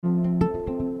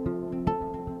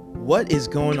What is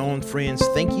going on, friends?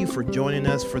 Thank you for joining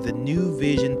us for the New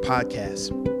Vision podcast.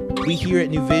 We here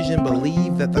at New Vision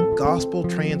believe that the gospel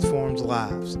transforms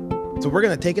lives. So we're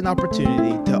going to take an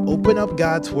opportunity to open up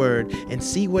God's word and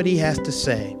see what he has to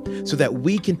say so that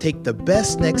we can take the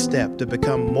best next step to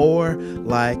become more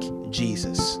like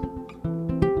Jesus.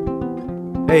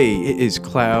 Hey, it is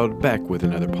Cloud back with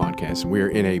another podcast.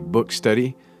 We're in a book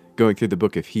study going through the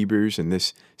book of Hebrews, and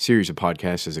this series of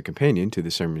podcasts is a companion to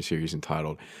the sermon series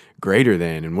entitled Greater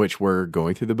Than, in which we're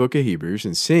going through the book of Hebrews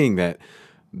and seeing that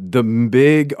the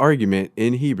big argument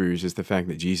in Hebrews is the fact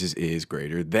that Jesus is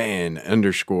greater than,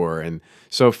 underscore. And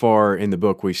so far in the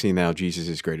book, we've seen now Jesus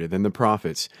is greater than the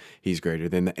prophets. He's greater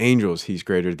than the angels. He's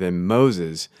greater than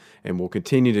Moses. And we'll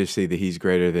continue to see that he's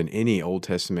greater than any Old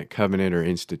Testament covenant or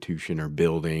institution or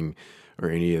building or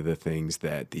any of the things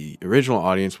that the original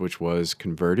audience, which was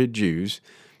converted Jews,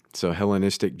 so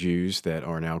Hellenistic Jews that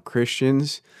are now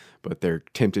Christians, but they're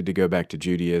tempted to go back to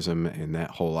Judaism and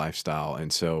that whole lifestyle.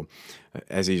 And so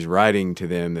as he's writing to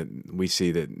them, that we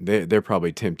see that they're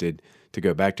probably tempted to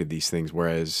go back to these things,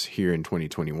 whereas here in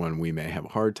 2021, we may have a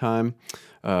hard time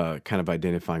kind of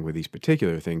identifying with these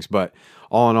particular things. But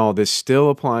all in all, this still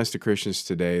applies to Christians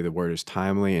today. The word is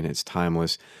timely and it's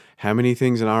timeless. How many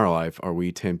things in our life are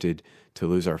we tempted to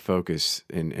lose our focus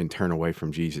and turn away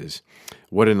from Jesus?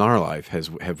 What in our life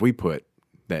have we put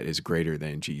that is greater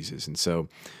than Jesus? And so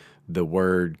the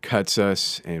word cuts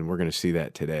us, and we're going to see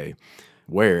that today.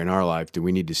 Where in our life do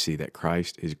we need to see that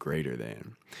Christ is greater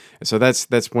than? And so that's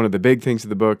one of the big things of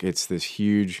the book. It's this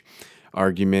huge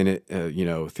argument,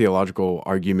 theological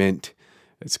argument.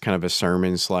 It's kind of a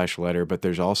sermon/letter, but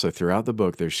there's also throughout the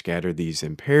book, there's scattered these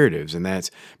imperatives, and that's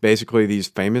basically these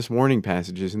famous warning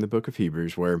passages in the book of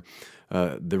Hebrews where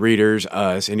the readers,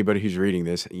 us, anybody who's reading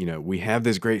this, we have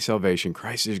this great salvation.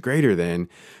 Christ is greater than.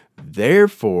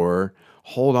 Therefore,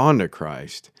 hold on to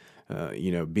Christ.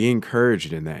 Be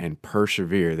encouraged in that and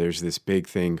persevere. There's this big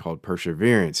thing called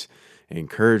perseverance,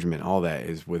 encouragement. All that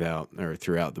is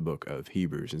throughout the book of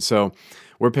Hebrews. And so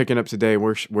we're picking up today.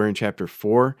 We're in chapter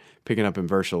 4, picking up in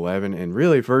verse 11. And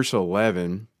really, verse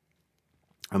 11,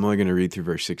 I'm only going to read through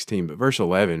verse 16, but verse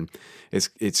 11,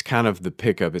 it's kind of the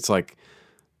pickup. It's like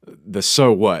the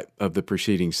so what of the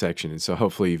preceding section. And so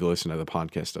hopefully you've listened to the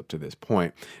podcast up to this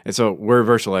point. And so we're at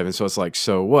verse 11. So it's like,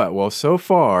 so what? Well, so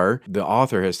far, the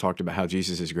author has talked about how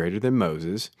Jesus is greater than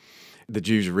Moses. The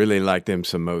Jews really like them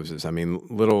some Moses. I mean,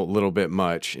 little bit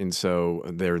much. And so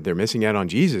they're missing out on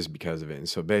Jesus because of it. And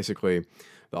so basically,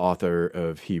 the author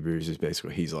of Hebrews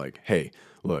he's like, hey,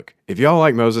 look, if y'all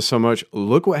like Moses so much,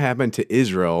 look what happened to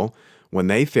Israel when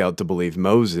they failed to believe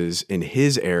Moses in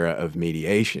his era of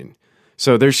mediation.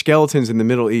 So there's skeletons in the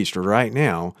Middle East right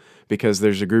now because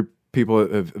there's a group of people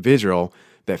of Israel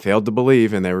that failed to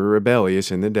believe, and they were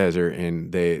rebellious in the desert,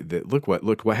 and they look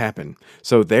what happened.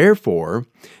 So therefore,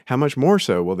 how much more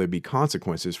so will there be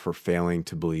consequences for failing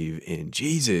to believe in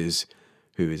Jesus,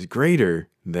 who is greater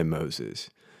than Moses?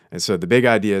 And so the big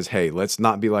idea is, hey, let's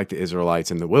not be like the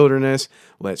Israelites in the wilderness.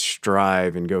 Let's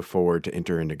strive and go forward to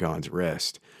enter into God's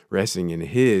rest, resting in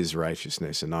his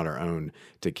righteousness and not our own,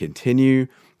 to continue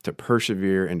to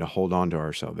persevere and to hold on to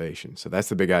our salvation. So that's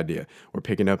the big idea. We're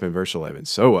picking up in verse 11.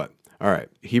 So what? All right,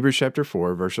 Hebrews chapter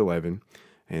 4, verse 11,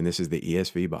 and this is the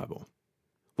ESV Bible.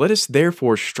 Let us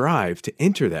therefore strive to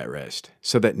enter that rest,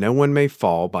 so that no one may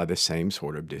fall by the same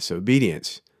sort of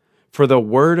disobedience. For the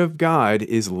word of God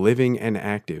is living and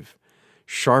active,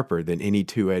 sharper than any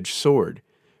two-edged sword,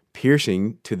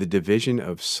 piercing to the division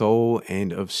of soul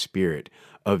and of spirit,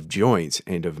 of joints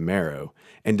and of marrow,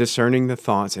 and discerning the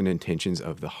thoughts and intentions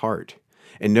of the heart.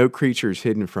 And no creature is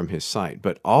hidden from his sight,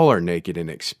 but all are naked and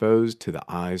exposed to the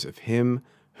eyes of him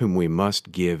whom we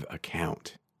must give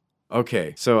account.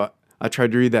 Okay, so I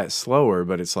tried to read that slower,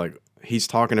 but it's like he's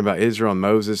talking about Israel and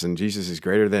Moses and Jesus is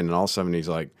greater than, and all of a sudden he's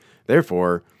like,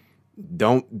 therefore,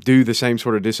 don't do the same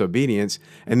sort of disobedience.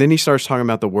 And then he starts talking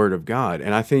about the word of God.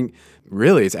 And I think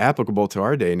really it's applicable to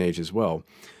our day and age as well.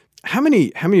 How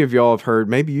many of y'all have heard,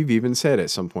 maybe you've even said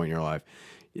at some point in your life,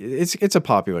 it's a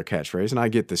popular catchphrase, and I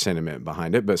get the sentiment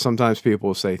behind it, but sometimes people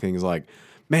will say things like,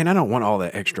 man, I don't want all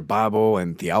that extra Bible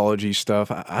and theology stuff.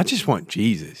 I just want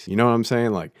Jesus. You know what I'm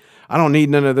saying? Like, I don't need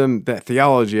none of that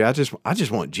theology. I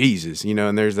just want Jesus,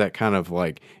 and there's that kind of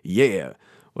like, yeah,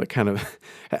 what kind of,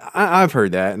 I've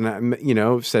heard that, and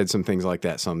I've said some things like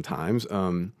that sometimes.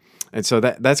 And so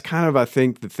that's kind of, I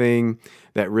think, the thing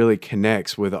that really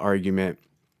connects with the argument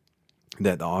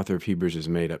that the author of Hebrews has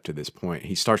made up to this point.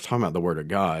 He starts talking about the Word of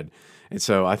God, and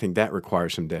so I think that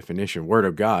requires some definition. Word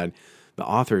of God, the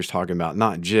author is talking about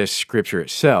not just Scripture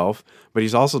itself, but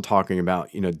he's also talking about,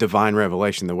 divine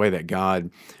revelation, the way that God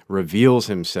reveals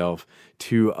himself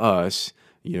to us.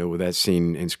 That's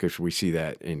seen in Scripture. We see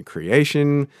that in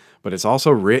creation, but it's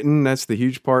also written. That's the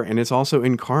huge part. And it's also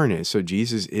incarnate. So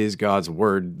Jesus is God's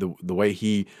word. The way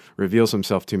he reveals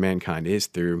himself to mankind is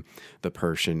through the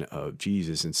person of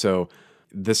Jesus. And so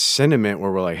the sentiment where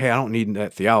we're like, hey, I don't need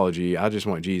that theology. I just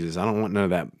want Jesus. I don't want none of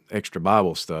that extra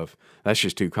Bible stuff. That's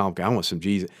just too complicated. I want some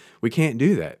Jesus. We can't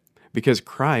do that because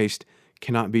Christ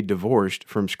cannot be divorced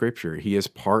from Scripture. He is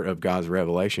part of God's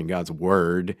revelation, God's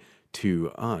word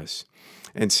to us.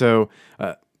 And so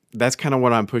that's kind of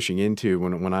what I'm pushing into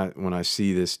when I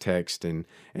see this text and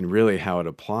really how it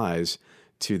applies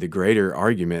to the greater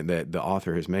argument that the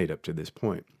author has made up to this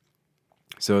point.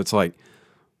 So it's like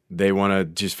they want to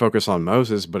just focus on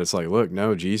Moses, but it's like, look,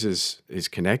 no, Jesus is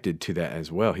connected to that as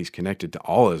well. He's connected to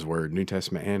all his word, New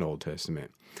Testament and Old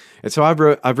Testament. And so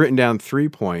I've written down 3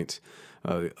 points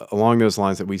along those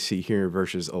lines that we see here in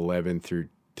verses 11 through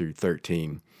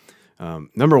 13.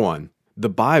 Number 1, the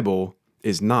Bible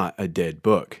is not a dead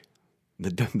book.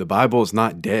 The Bible is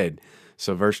not dead.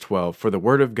 So verse 12, for the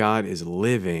word of God is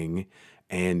living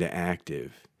and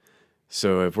active.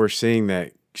 So if we're seeing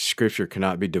that Scripture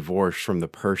cannot be divorced from the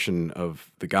person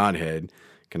of the Godhead,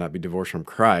 cannot be divorced from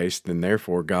Christ, then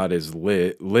therefore God is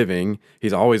living.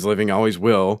 He's always living, always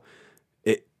will.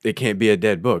 It can't be a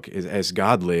dead book. As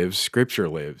God lives, Scripture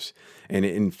lives.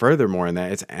 And furthermore in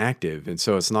that, it's active. And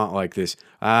so it's not like this,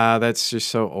 that's just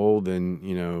so old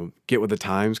and, get with the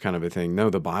times kind of a thing.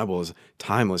 No, the Bible is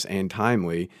timeless and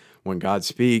timely. When God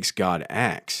speaks, God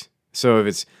acts. So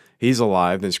if He's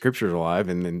alive, then Scripture's alive.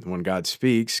 And then when God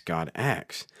speaks, God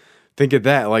acts. Think of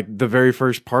that, like the very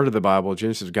first part of the Bible,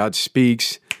 Genesis, God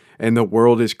speaks and the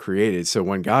world is created. So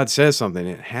when God says something,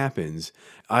 it happens.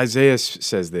 Isaiah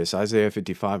says this, Isaiah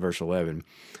 55, verse 11,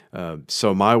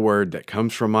 so my word that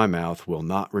comes from my mouth will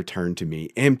not return to me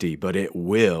empty, but it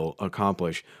will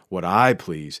accomplish what I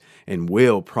please and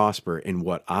will prosper in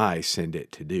what I send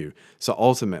it to do. So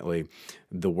ultimately,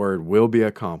 the word will be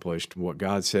accomplished. What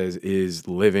God says is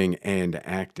living and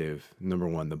active. Number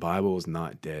 1, the Bible is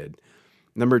not dead.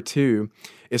 Number 2,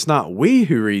 it's not we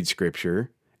who read Scripture.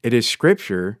 It is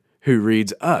Scripture who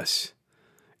reads us.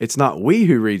 It's not we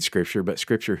who read Scripture, but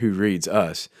Scripture who reads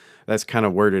us. That's kind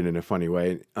of worded in a funny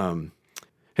way.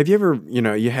 Have you ever,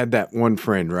 you had that one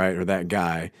friend, right, or that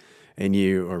guy, and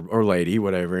you or lady,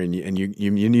 whatever, and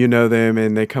you know them,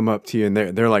 and they come up to you, and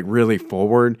they're like really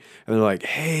forward, and they're like,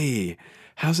 "Hey,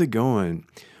 how's it going?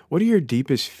 What are your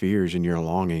deepest fears and your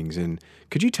longings? And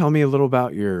could you tell me a little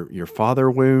about your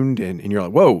father wound?" And you're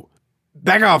like, "Whoa,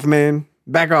 back off, man,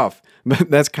 back off."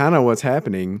 But that's kind of what's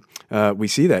happening. We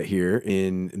see that here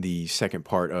in the second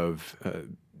part of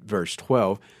verse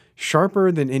 12.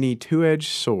 Sharper than any two-edged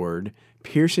sword,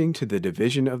 piercing to the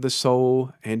division of the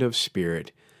soul and of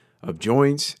spirit, of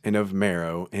joints and of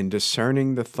marrow, and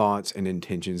discerning the thoughts and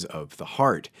intentions of the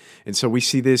heart. And so we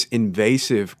see this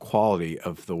invasive quality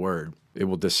of the word. It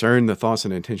will discern the thoughts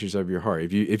and intentions of your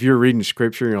heart. If you're reading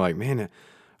Scripture and you're like, man,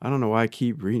 I don't know why I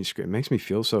keep reading Scripture. It makes me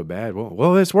feel so bad.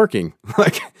 Well, it's working.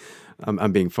 Like,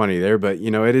 I'm being funny there, but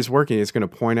it is working. It's going to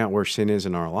point out where sin is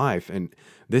in our life. And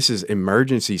this is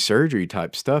emergency surgery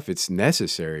type stuff. It's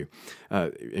necessary.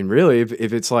 And really,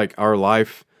 if it's like our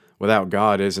life without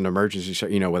God is an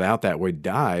emergency, without that we'd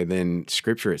die, then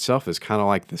Scripture itself is kind of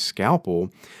like the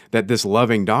scalpel that this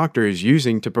loving doctor is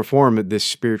using to perform this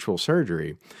spiritual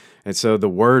surgery. And so the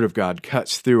Word of God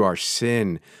cuts through our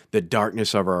sin, the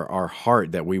darkness of our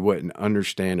heart that we wouldn't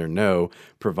understand or know,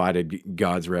 provided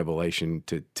God's revelation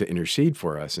to intercede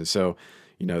for us. And so,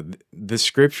 the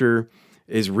Scripture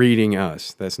is reading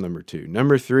us. That's number 2.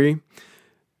 Number 3,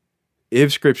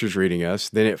 if Scripture's reading us,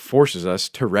 then it forces us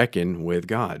to reckon with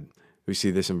God. We see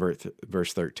this in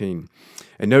verse 13.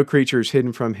 And no creature is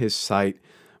hidden from His sight,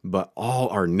 but all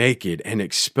are naked and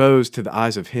exposed to the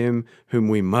eyes of Him whom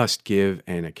we must give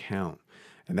an account.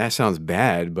 And that sounds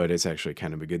bad, but it's actually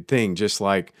kind of a good thing. Just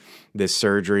like this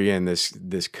surgery and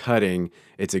this cutting,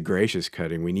 it's a gracious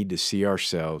cutting. We need to see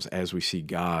ourselves as we see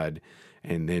God,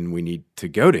 and then we need to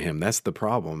go to Him. That's the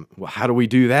problem. Well, how do we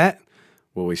do that?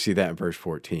 Well, we see that in verse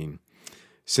 14.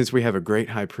 Since we have a great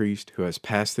high priest who has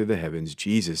passed through the heavens,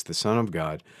 Jesus, the Son of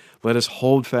God, let us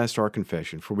hold fast our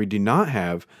confession, for we do not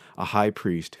have a high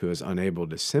priest who is unable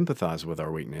to sympathize with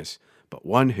our weakness, but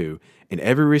one who, in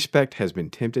every respect, has been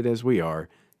tempted as we are,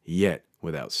 yet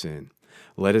without sin.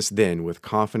 Let us then, with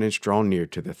confidence, draw near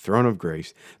to the throne of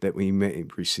grace, that we may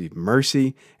receive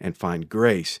mercy and find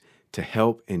grace to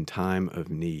help in time of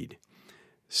need.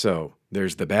 So,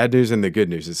 there's the bad news and the good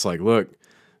news. It's like, look,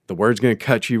 the Word's going to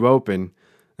cut you open.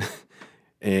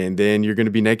 And then you're going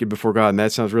to be naked before God, and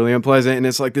that sounds really unpleasant. And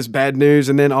it's like this bad news.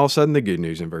 And then all of a sudden the good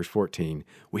news in verse 14,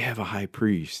 we have a high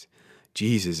priest.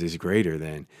 Jesus is greater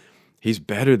than. He's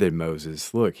better than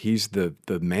Moses. Look, he's the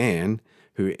man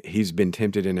who he's been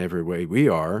tempted in every way we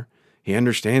are. He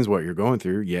understands what you're going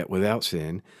through, yet without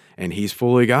sin. And he's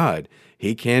fully God.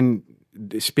 He can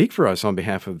speak for us on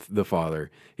behalf of the Father.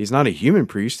 He's not a human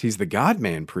priest. He's the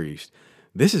God-man priest.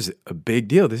 This is a big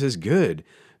deal. This is good.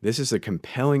 This is a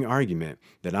compelling argument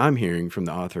that I'm hearing from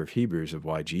the author of Hebrews of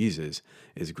why Jesus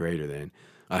is greater than.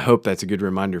 I hope that's a good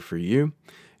reminder for you,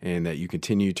 and that you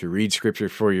continue to read Scripture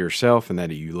for yourself, and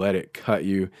that you let it cut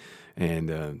you, and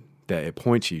that it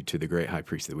points you to the great high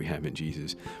priest that we have in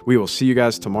Jesus. We will see you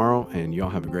guys tomorrow, and y'all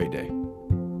have a great day.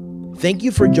 Thank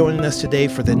you for joining us today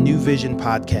for the New Vision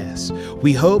podcast.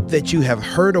 We hope that you have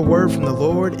heard a word from the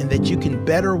Lord and that you can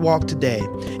better walk today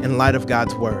in light of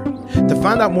God's word. To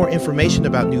find out more information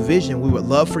about New Vision, we would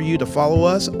love for you to follow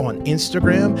us on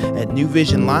Instagram at New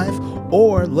Vision Life,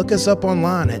 or look us up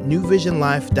online at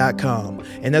newvisionlife.com.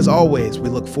 And as always, we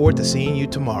look forward to seeing you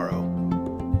tomorrow.